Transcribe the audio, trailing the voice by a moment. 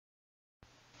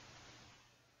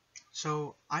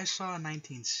So I saw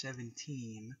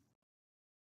 1917,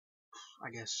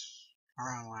 I guess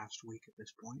around last week at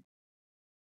this point,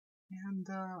 and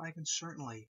I can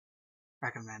certainly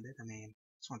recommend it. I mean,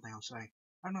 it's one thing I'll say. I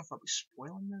don't know if I'll be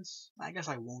spoiling this. I guess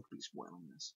I won't be spoiling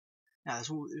this. Now,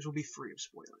 this will be free of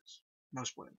spoilers. No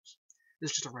spoilers. This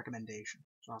is just a recommendation.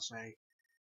 So I'll say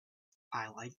I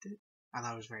liked it. I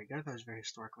thought it was very good. I thought it was very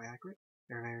historically accurate.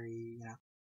 They're very,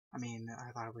 I mean,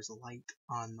 I thought it was light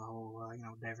on the whole,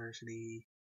 diversity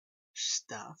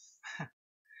stuff.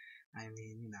 I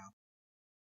mean,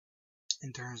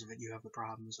 in terms of it, you have the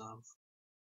problems of,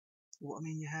 well, I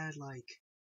mean, you had like,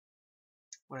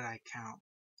 what did I count?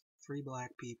 3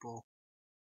 black people,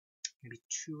 maybe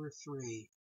 2 or 3,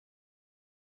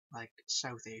 like,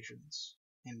 South Asians,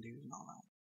 Hindus and all that.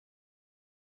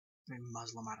 Maybe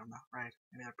Muslim, I don't know, right?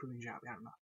 Maybe they're Punjabi, I don't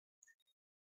know.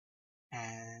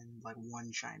 And, like,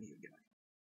 1 Chinese guy.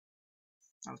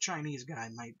 Now, the Chinese guy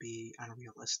might be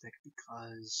unrealistic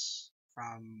because,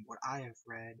 from what I have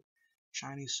read,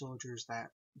 Chinese soldiers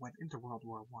that went into World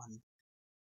War I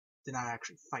did not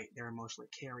actually fight. They were mostly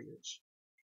carriers.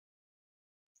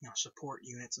 Support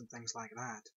units and things like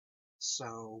that.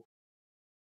 So,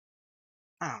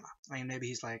 I don't know. I mean, maybe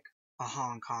he's like a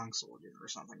Hong Kong soldier or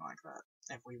something like that.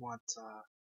 If we want to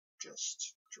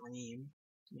just dream,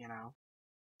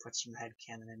 put some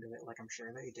headcanon into it, like I'm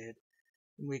sure they did,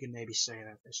 we can maybe say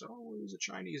that they said, oh, he's a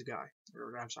Chinese guy,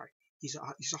 or I'm sorry, he's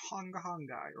a Hong Kong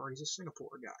guy, or he's a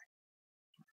Singapore guy.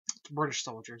 It's British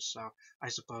soldiers, so I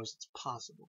suppose it's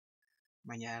possible.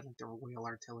 I mean, yeah, like the Royal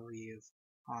Artillery of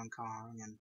Hong Kong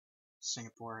and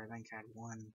Singapore, I think, had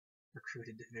one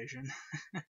recruited division.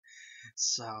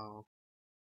 So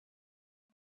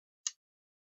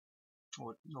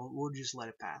we'll just let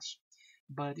it pass.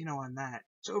 But on that,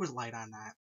 so it was light on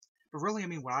that. But really, I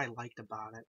mean, what I liked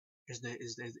about it is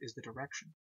the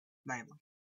direction, mainly.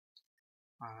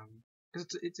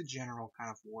 Because it's a general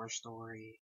kind of war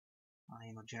story.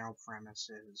 General premise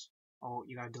is, oh,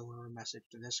 you gotta deliver a message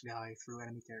to this guy through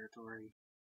enemy territory.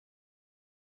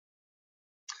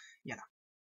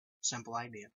 Simple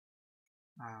idea.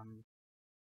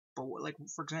 But like,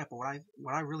 for example,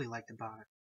 what I really liked about it,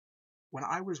 when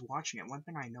I was watching it, one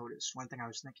thing I noticed, one thing I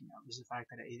was thinking of, is the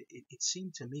fact that it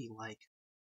seemed to me like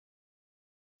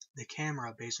the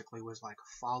camera basically was like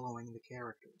following the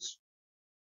characters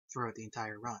throughout the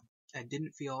entire run. I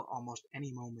didn't feel almost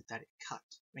any moment that it cut.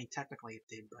 I mean, technically it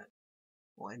did, but,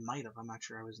 well, it might have. I'm not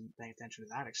sure I wasn't paying attention to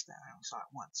that extent. I only saw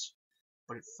it once.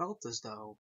 But it felt as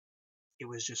though it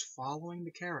was just following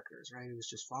the characters, right? It was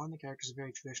just following the characters,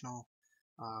 very traditional.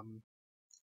 I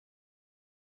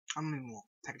mean, well,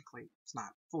 technically it's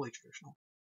not fully traditional,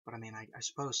 but I mean, I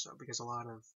suppose so, because a lot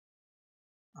of,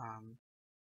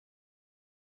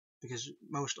 because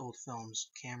most old films,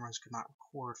 cameras could not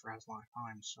record for as long a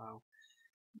time, so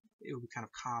it would be kind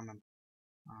of common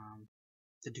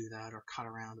to do that or cut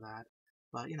around that.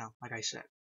 But, like I said,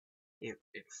 it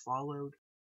followed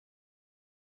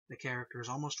the characters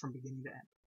almost from beginning to end.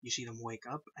 You see them wake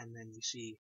up, and then you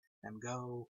see them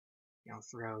go,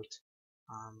 throughout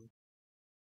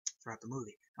the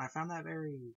movie. And I found that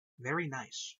very, very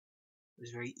nice. It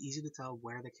was very easy to tell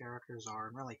where the characters are,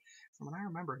 and really, from what I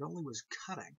remember, it only was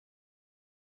cutting.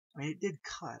 I mean, it did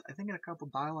cut. I think in a couple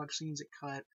dialogue scenes it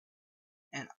cut,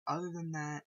 and other than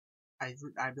that, I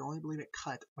only believe it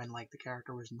cut when, like, the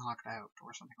character was knocked out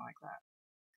or something like that.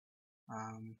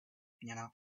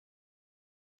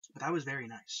 But that was very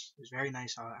nice. It was very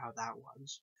nice how that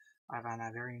was. I found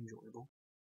that very enjoyable.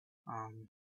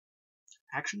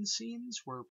 Action scenes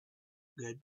were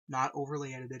good. Not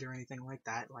overly edited or anything like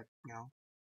that. Like,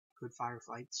 good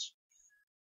firefights.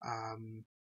 And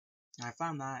I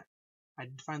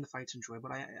did find the fights enjoyable,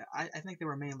 but I think they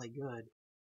were mainly good,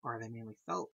 or they mainly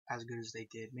felt as good as they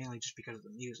did, mainly just because of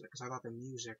the music, because I thought the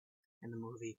music in the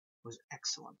movie was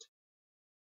excellent.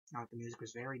 I thought the music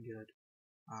was very good.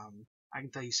 I can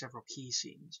tell you several key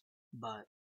scenes, but,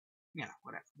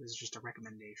 whatever. This is just a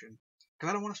recommendation. Because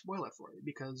I don't want to spoil it for you,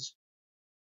 because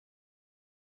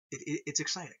it's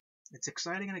exciting. It's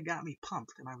exciting, and it got me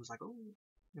pumped, and I was like, oh,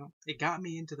 it got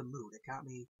me into the mood. It got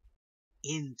me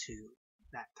into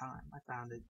that time. I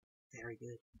found it very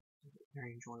good,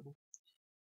 very enjoyable,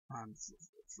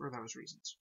 for those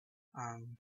reasons. I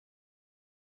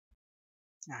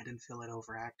didn't feel it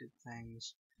overacted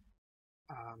things,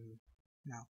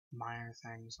 minor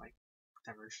things like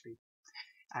diversity.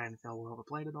 I didn't feel well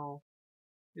overplayed at all.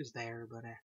 It was there, but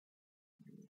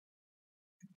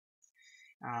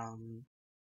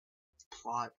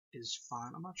plot is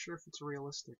fun. I'm not sure if it's a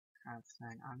realistic kind of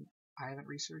thing. I haven't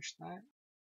researched that,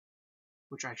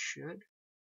 which I should,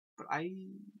 but I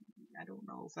don't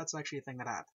know if that's actually a thing that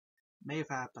happened. May have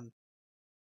happened.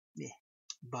 Yeah.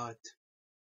 But,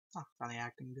 I found the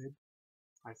acting good.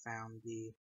 I found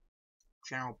the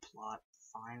general plot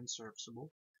fine and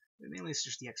serviceable. But mainly it's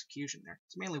just the execution there.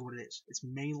 It's mainly what it is. It's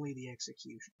mainly the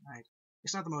execution, right?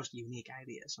 It's not the most unique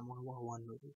idea. Some World War One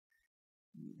movie.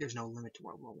 There's no limit to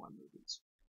World War One movies.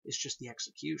 It's just the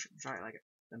execution, right? Like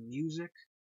the music,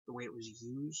 the way it was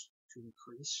used to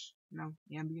increase, the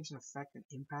ambience and effect and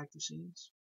impact of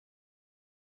scenes.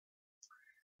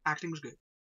 Acting was good.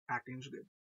 Acting was good.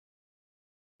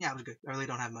 Yeah, it was good. I really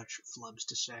don't have much flubs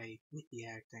to say with the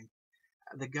acting.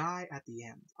 The guy at the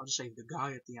end, I'll just say the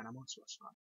guy at the end, I won't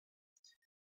specify.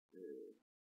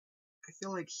 I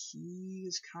feel like he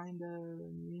is kind of,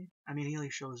 I mean, he only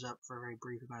shows up for a very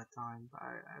brief amount of time, but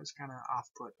I was kind of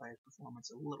off-put by his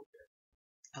performance a little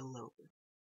bit.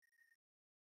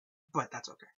 But that's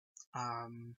okay.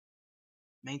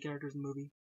 Main characters in the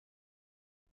movie,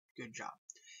 good job.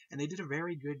 And they did a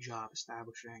very good job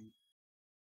establishing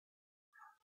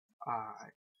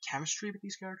chemistry with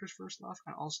these characters first off,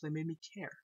 and also they made me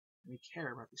care. Made me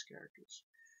care about these characters.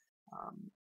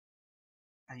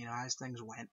 And as things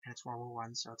went, and it's World War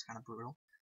One, so it's kind of brutal.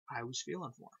 I was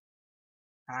feeling for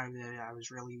him. I was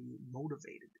really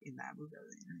motivated in that movie.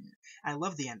 I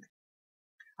love the ending.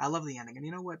 And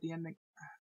you know what? The ending.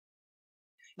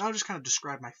 I'll just kind of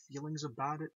describe my feelings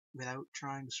about it without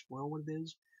trying to spoil what it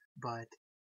is. But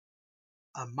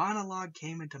a monologue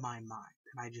came into my mind,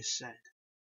 and I just said,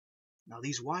 "Now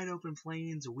these wide open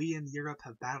plains we in Europe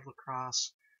have battled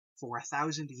across for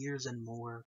 1,000 years and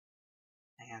more,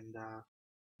 and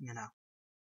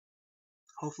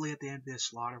hopefully at the end of this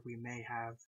slaughter we may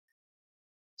have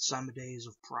some days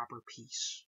of proper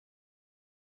peace.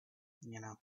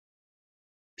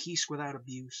 Peace without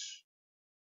abuse,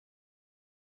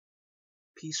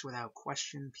 peace without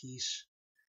question, peace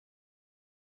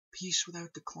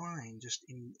without decline, just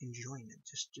in enjoyment,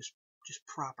 just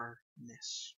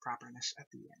properness at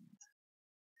the end."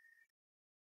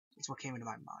 It's what came into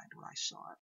my mind when I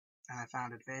saw it, and I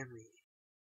found it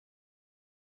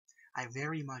I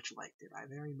very much liked it.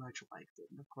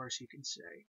 And of course you can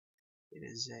say it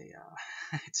is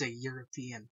it's a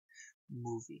European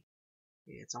movie.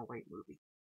 It's a white movie.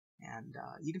 And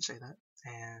you can say that.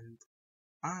 And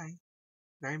I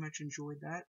very much enjoyed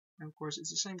that. And of course,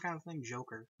 it's the same kind of thing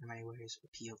Joker, in many ways,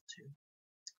 appealed to.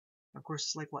 And of course,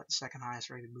 it's like, what, the second highest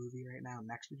rated movie right now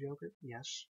next to Joker?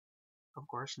 Yes. Of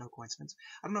course, no coincidence.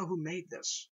 I don't know who made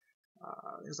this.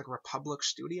 It was like Republic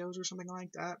Studios or something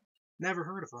like that. Never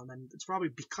heard of them, and it's probably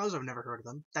because I've never heard of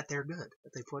them that they're good,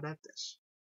 that they put out this.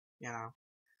 I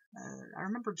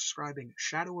remember describing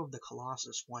Shadow of the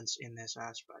Colossus once in this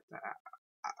aspect.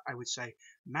 I would say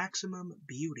maximum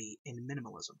beauty in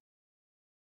minimalism.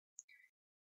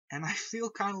 And I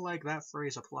feel kind of like that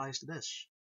phrase applies to this.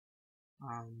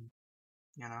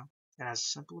 It has a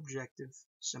simple objective,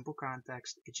 simple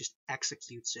context, it just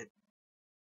executes it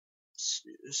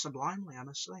sublimely, I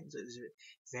must say. It's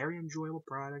a very enjoyable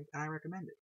product, and I recommend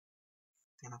it.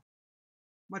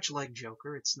 Much like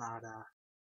Joker, it's not a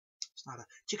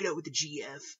check it out with the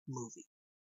GF movie,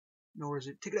 nor is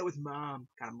it take it out with mom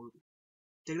kind of movie.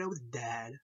 Take it out with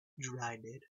dad, which is what I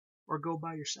did, or go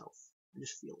by yourself and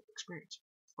just feel it, experience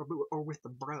it, or with the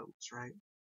bros, right?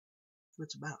 That's what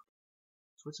it's about.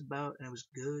 That's what it's about, and it was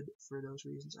good for those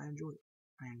reasons. I enjoyed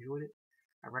it.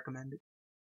 I recommend it.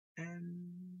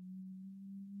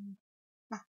 And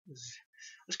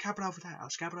let's cap it off with that.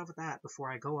 Let's cap it off with that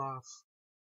before I go off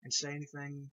and say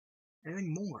anything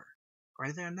more, or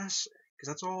anything unnecessary, because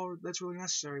that's all that's really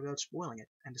necessary without spoiling it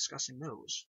and discussing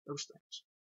those things.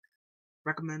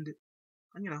 Recommend it,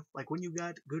 and like when you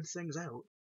got good things out,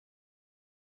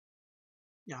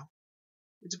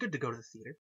 it's good to go to the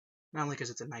theater, not only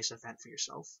because it's a nice event for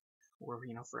yourself or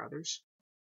for others,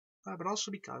 but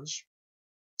also because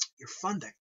you're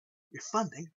funding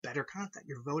better content.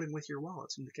 You're voting with your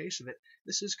wallets. In the case of it,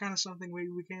 this is kind of something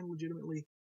we can legitimately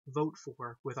vote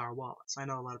for with our wallets. I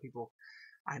know a lot of people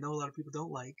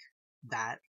don't like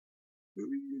that.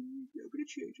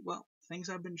 Well, things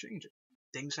have been changing.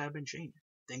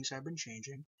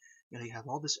 You have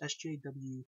all this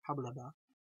SJW blah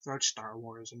throughout Star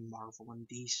Wars and Marvel and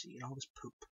DC and all this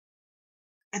poop.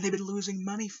 And they've been losing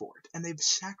money for it, and they've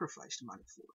sacrificed money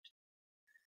for it.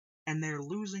 And they're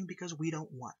losing because we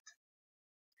don't want.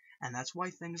 And that's why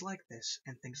things like this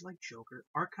and things like Joker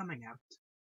are coming out.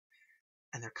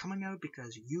 And they're coming out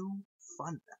because you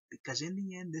fund them. Because in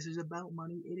the end, this is about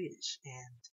money, it is.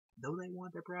 And though they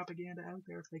want their propaganda out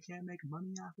there, if they can't make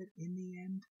money off it, in the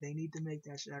end, they need to make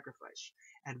that sacrifice.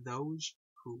 And those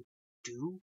who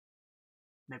do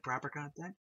make proper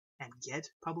content and get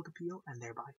public appeal and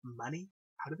thereby money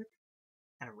out of it,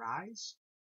 and arise,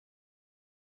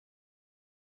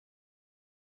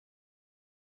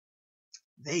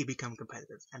 they become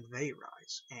competitive and they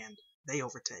rise and they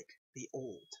overtake the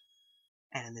old.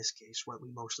 And in this case, what we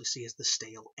mostly see is the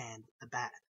stale and the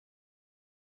bad.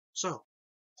 So,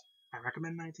 I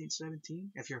recommend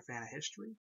 1917 if you're a fan of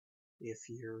history. If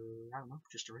you're, I don't know,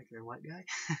 just a regular white guy,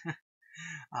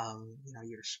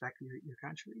 you respect your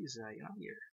countries,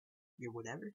 you're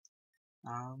whatever. I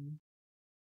don't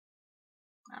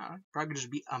know, probably just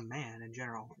be a man in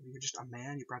general. If you're just a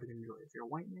man, you're probably gonna enjoy it. If you're a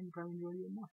white man, you probably enjoy it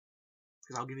even more.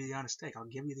 Because I'll give you the honest take. I'll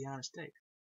give you the honest take.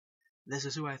 This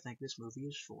is who I think this movie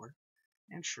is for.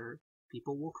 And sure,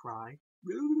 people will cry.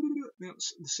 The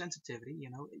sensitivity,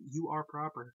 you are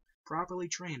properly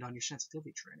trained on your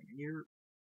sensitivity training, and you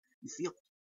feel it.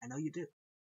 I know you do,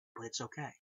 but it's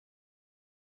okay.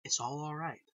 It's all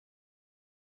right.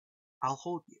 I'll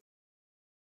hold you.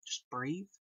 Just breathe,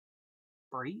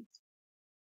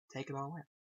 take it all in.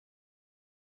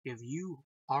 If you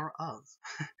are of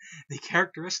the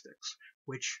characteristics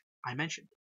which I mentioned,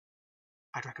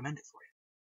 I'd recommend it for you.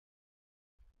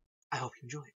 I hope you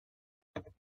enjoy it.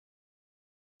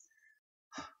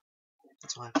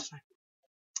 That's all I have to say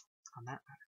on that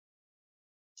matter.